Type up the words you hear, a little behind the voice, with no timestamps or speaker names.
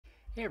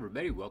Hey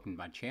everybody, welcome to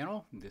my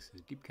channel. This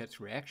is Deep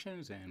Cuts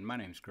Reactions and my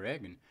name's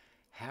Greg, and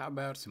how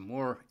about some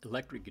more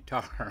electric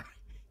guitar?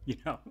 You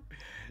know,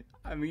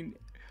 I mean,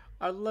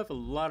 I love a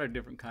lot of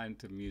different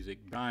kinds of music,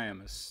 but I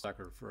am a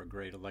sucker for a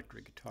great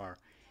electric guitar.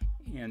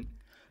 And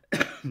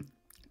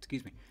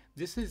excuse me,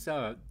 this is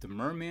the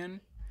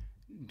Mermen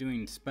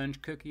doing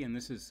Sponge Cookie, and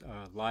this is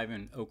live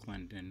in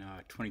Oakland in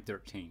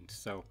 2013.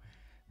 So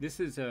this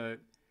is a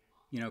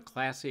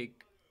classic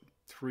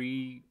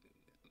three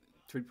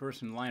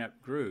three-person lineup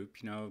group,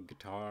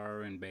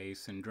 guitar and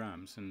bass and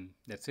drums, and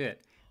that's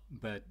it.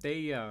 But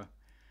they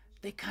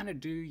kind of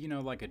do,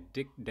 like a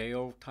Dick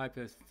Dale type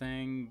of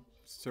thing,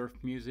 surf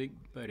music,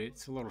 but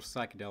it's a little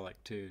psychedelic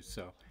too.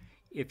 So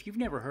if you've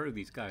never heard of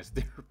these guys,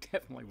 they're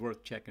definitely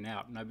worth checking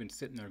out. And I've been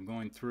sitting there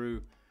going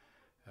through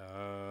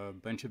a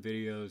bunch of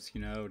videos,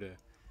 to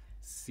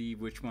see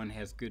which one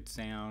has good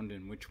sound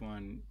and which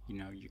one,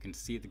 you can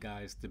see the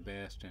guys the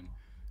best. And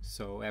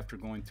so after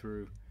going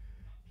through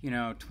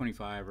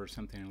 25 or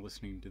something and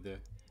listening to the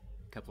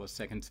couple of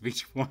seconds of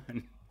each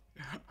one,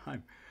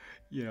 I'm,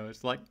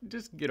 it's like,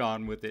 just get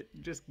on with it.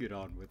 Just get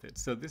on with it.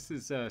 So this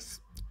is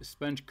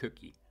Sponge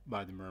Cookie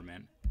by the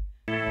Mermen.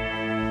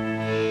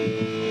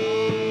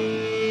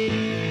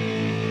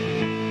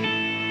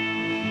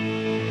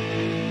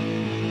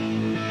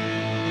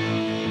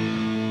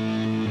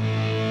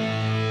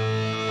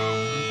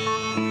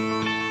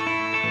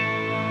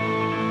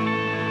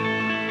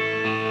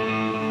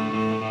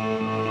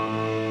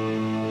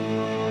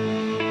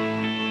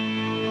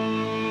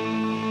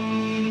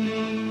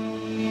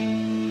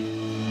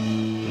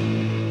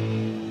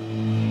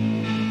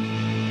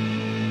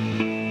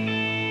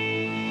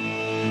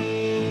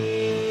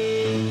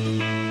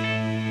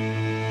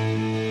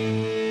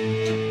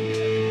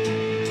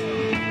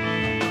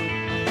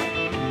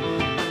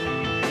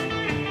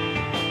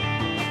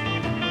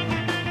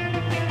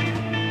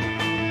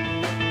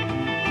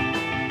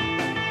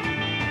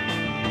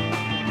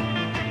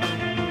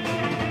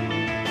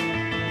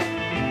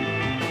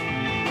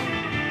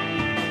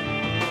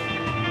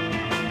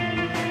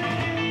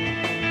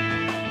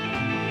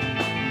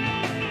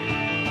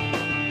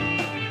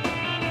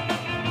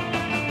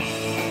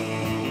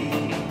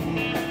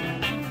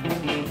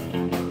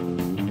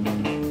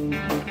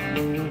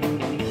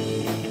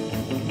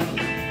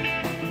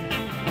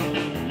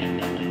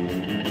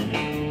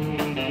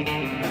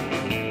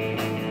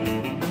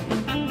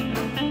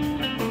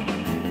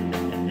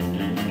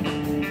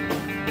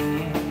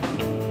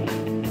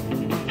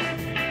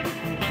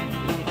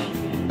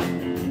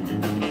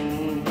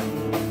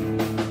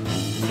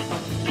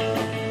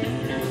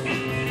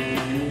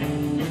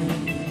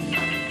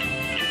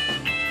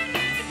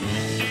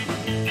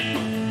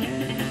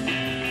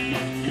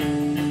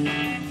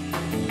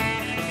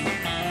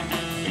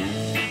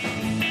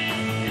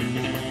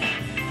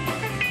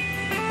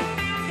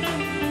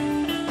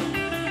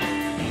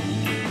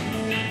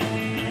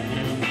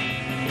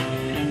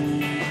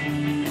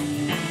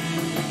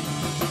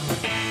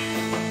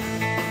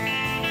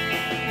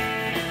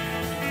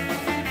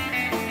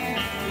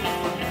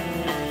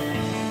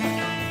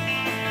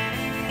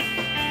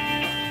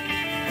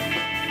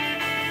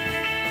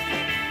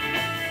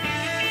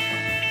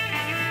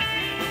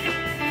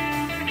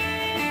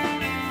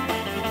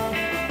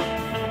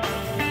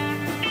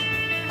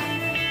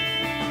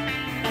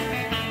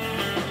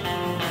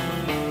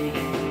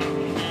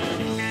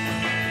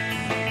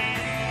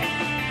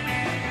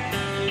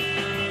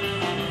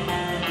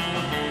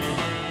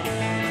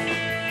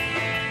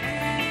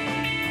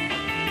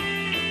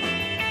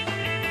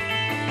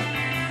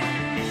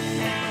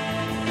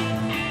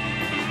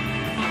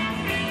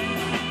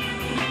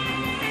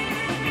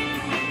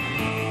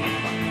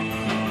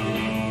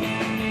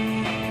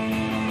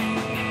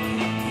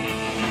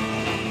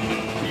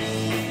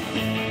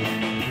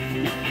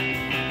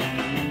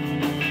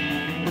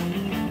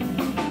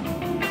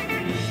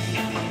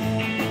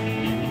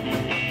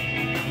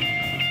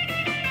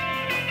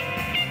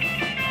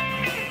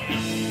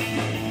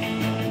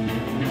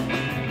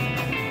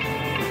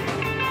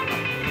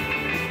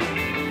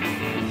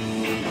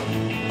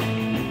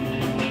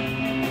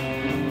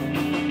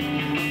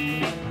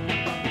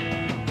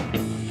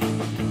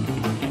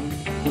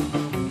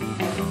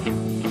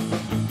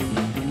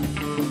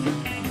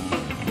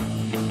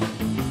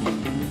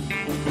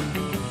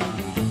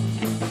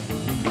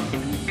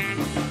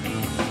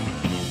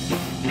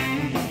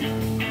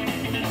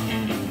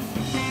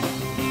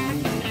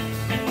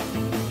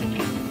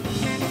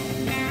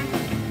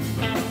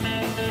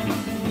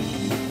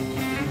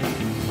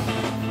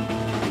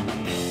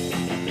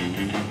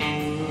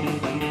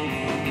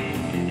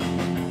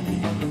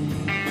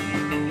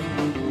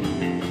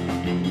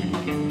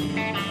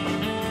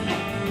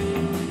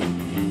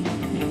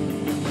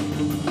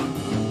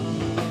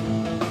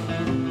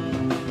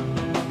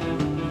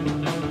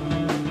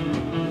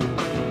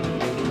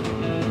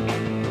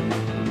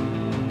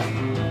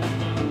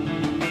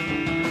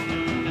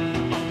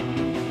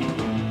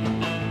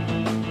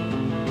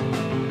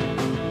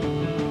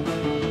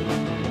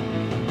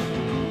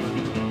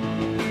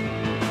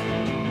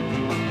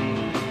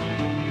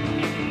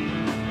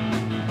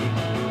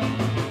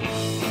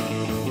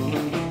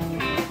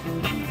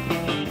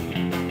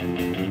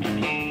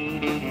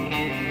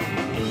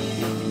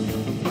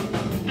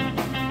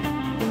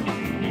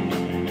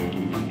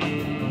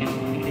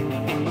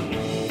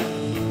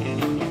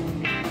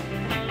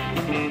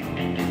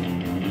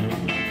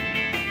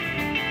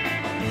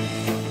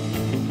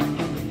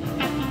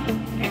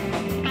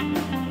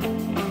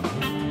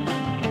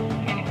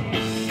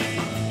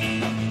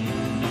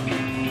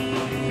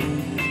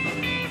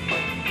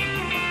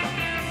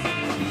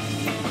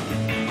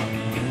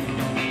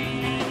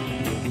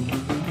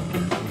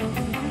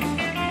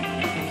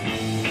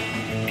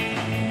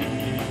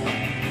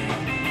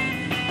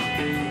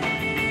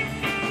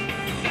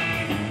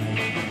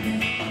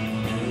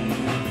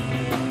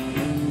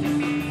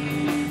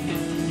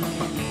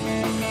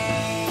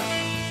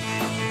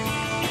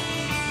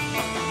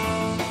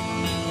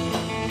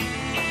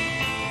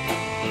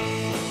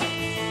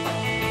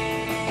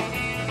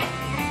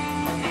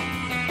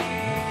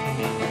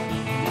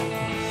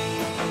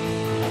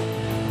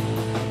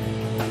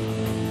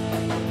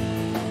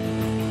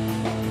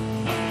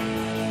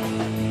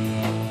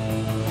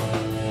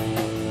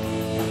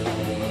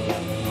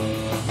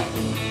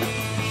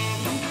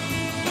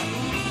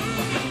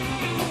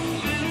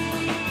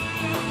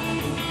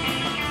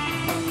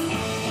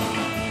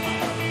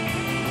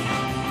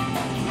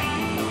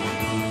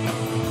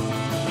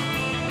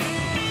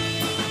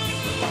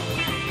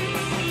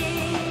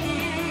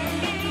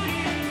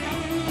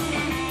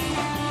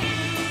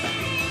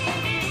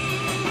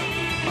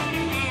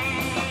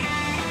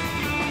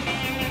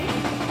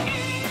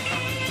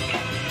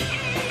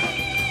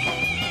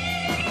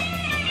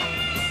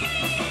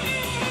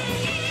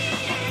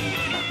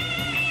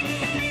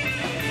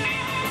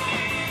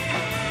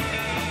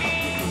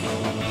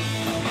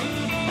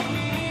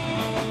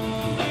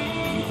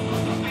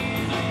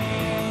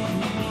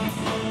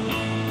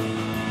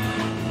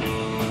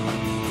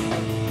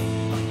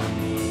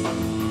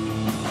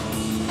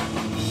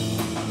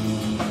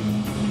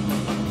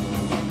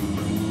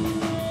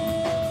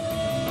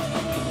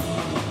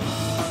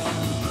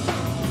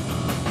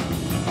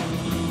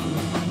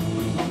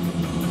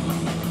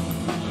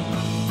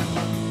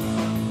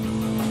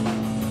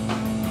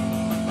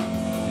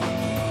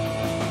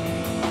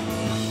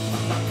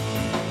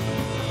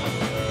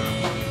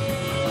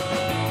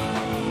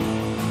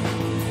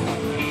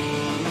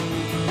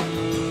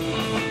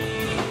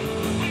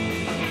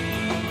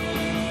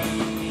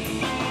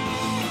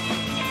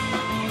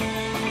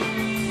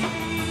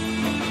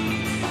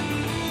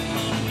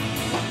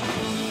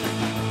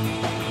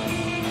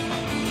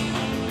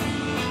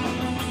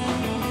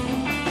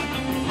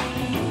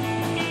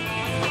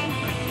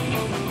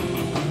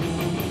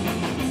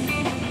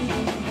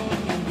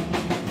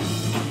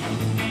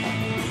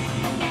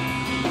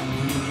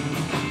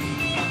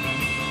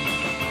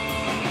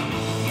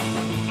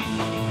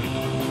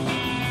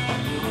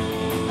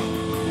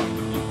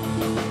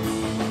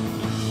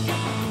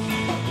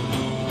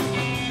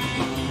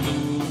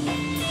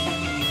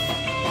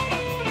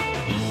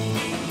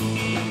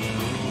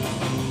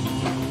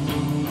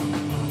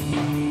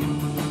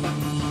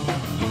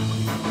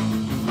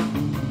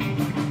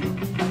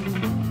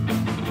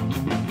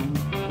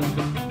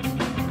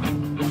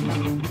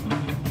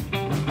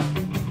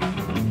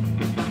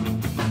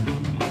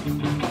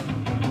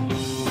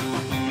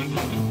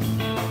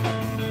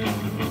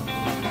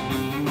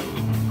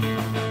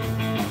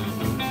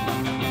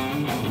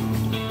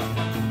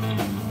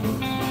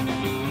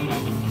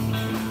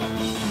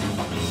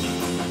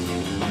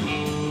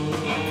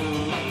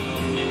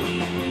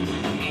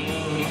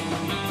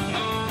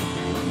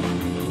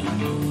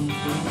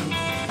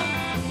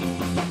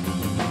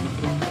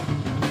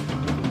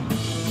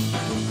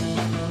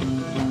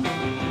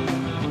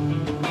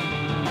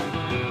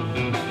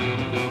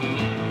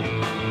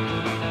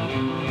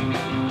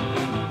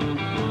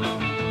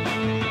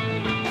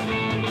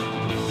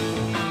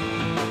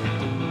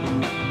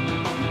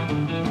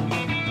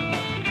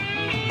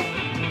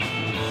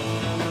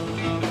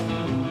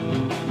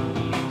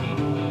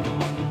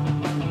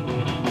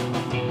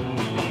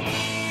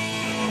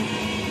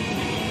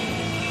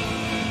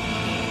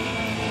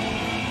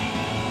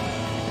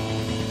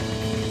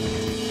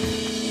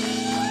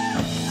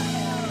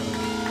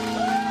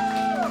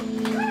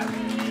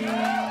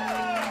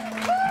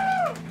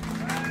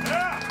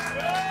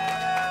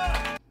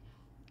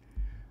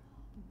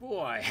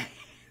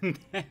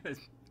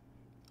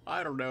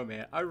 I don't know,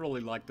 man. I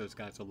really like those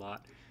guys a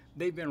lot.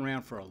 They've been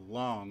around for a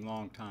long,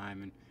 long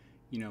time, and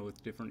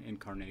with different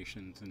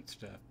incarnations and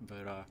stuff.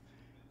 But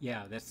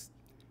yeah, that's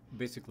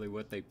basically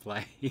what they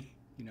play. you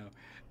know,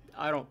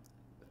 I don't.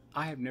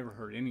 I have never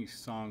heard any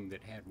song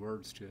that had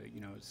words to it.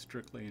 It's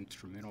strictly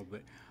instrumental.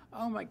 But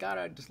oh my God,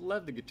 I just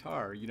love the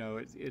guitar.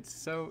 It's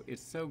so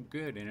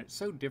good, and it's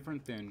so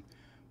different than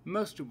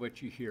most of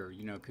what you hear.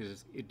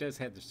 Because it does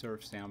have the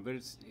surf sound, but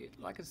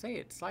like I say,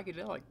 it's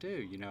psychedelic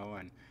too.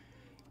 And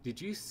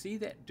did you see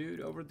that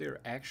dude over there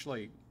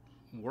actually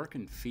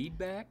working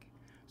feedback?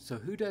 So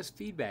who does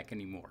feedback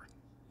anymore?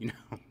 You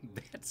know,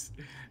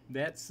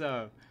 that's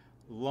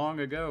long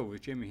ago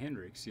with Jimi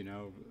Hendrix.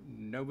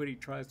 Nobody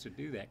tries to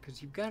do that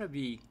because you've got to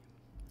be.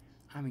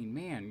 I mean,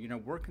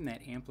 man, working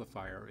that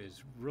amplifier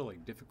is really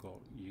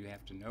difficult. You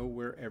have to know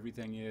where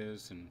everything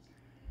is, and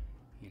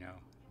you know,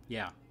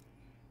 yeah.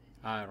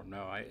 I don't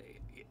know.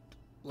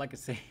 Like I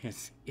say,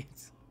 it's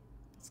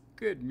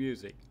good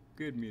music.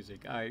 Good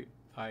music. At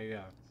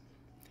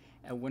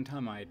one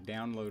time I had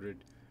downloaded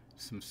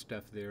some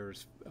stuff there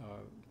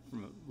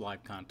from a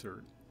live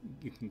concert.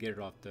 You can get it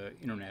off the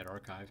Internet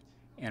Archive,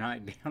 and I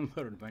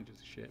downloaded a bunch of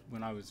shit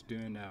when I was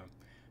doing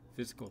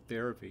physical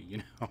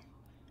therapy.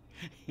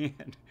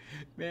 And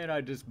man,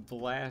 I just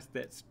blast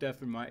that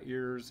stuff in my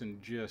ears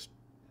and just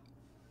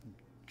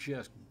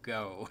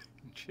go,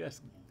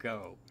 just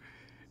go.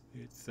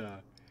 It's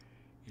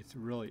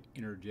really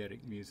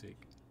energetic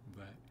music,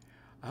 but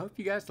I hope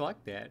you guys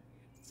like that.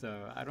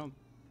 I don't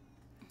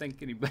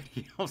think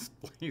anybody else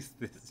plays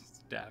this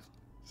stuff,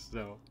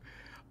 so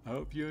I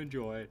hope you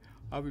enjoy it.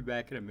 I'll be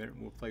back in a minute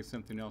and we'll play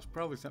something else,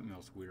 probably something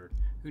else weird.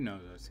 Who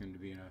knows? I seem to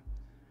be in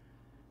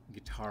a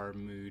guitar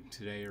mood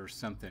today or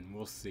something.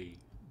 We'll see.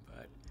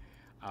 But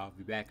I'll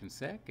be back in a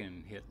sec,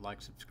 and hit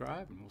like,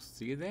 subscribe, and we'll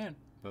see you then.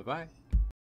 Bye bye.